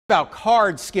About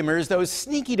card skimmers, those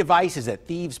sneaky devices that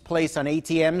thieves place on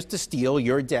ATMs to steal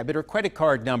your debit or credit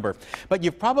card number. But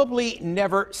you've probably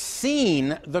never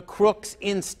seen the crooks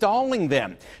installing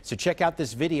them. So check out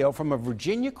this video from a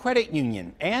Virginia credit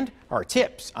union and our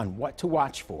tips on what to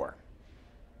watch for.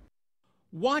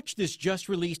 Watch this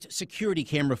just-released security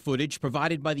camera footage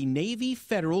provided by the Navy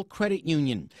Federal Credit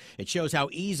Union. It shows how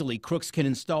easily crooks can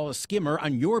install a skimmer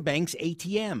on your bank's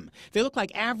ATM. They look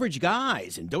like average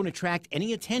guys and don't attract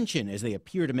any attention as they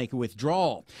appear to make a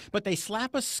withdrawal. But they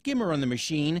slap a skimmer on the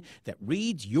machine that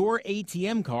reads your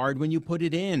ATM card when you put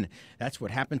it in. That's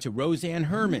what happened to Roseanne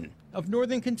Herman of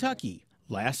Northern Kentucky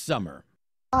last summer.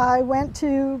 I went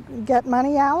to get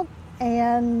money out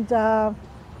and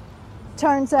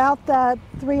turns out that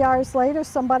 3 hours later,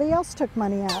 somebody else took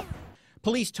money out.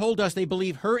 Police told us they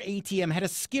believe her ATM had a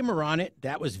skimmer on it.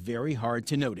 That was very hard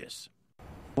to notice.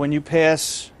 When you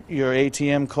pass your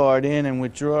ATM card in and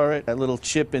withdraw it, that little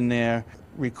chip in there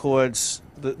records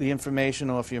the information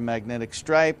off your magnetic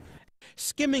stripe.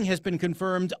 Skimming has been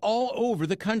confirmed all over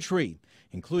the country,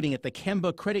 including at the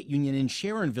Kemba Credit Union in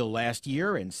Sharonville last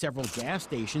year and several gas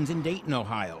stations in Dayton,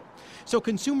 Ohio. So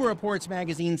Consumer Reports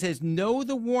magazine says know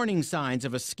the warning signs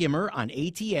of a skimmer on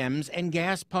ATMs and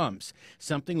gas pumps.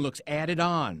 Something looks added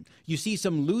on. You see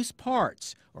some loose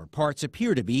parts, or parts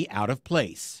appear to be out of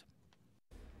place.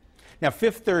 Now,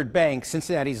 Fifth Third Bank,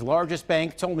 Cincinnati's largest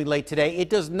bank, told me late today it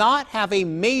does not have a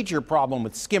major problem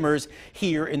with skimmers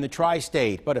here in the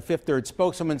tri-state. But a Fifth Third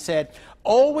spokeswoman said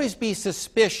always be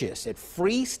suspicious at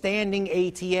freestanding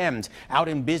ATMs out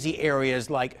in busy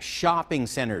areas like shopping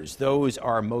centers. Those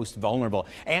are most vulnerable.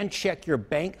 And check your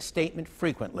bank statement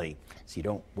frequently so you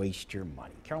don't waste your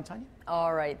money. Carol, Tanya?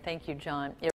 All right. Thank you, John.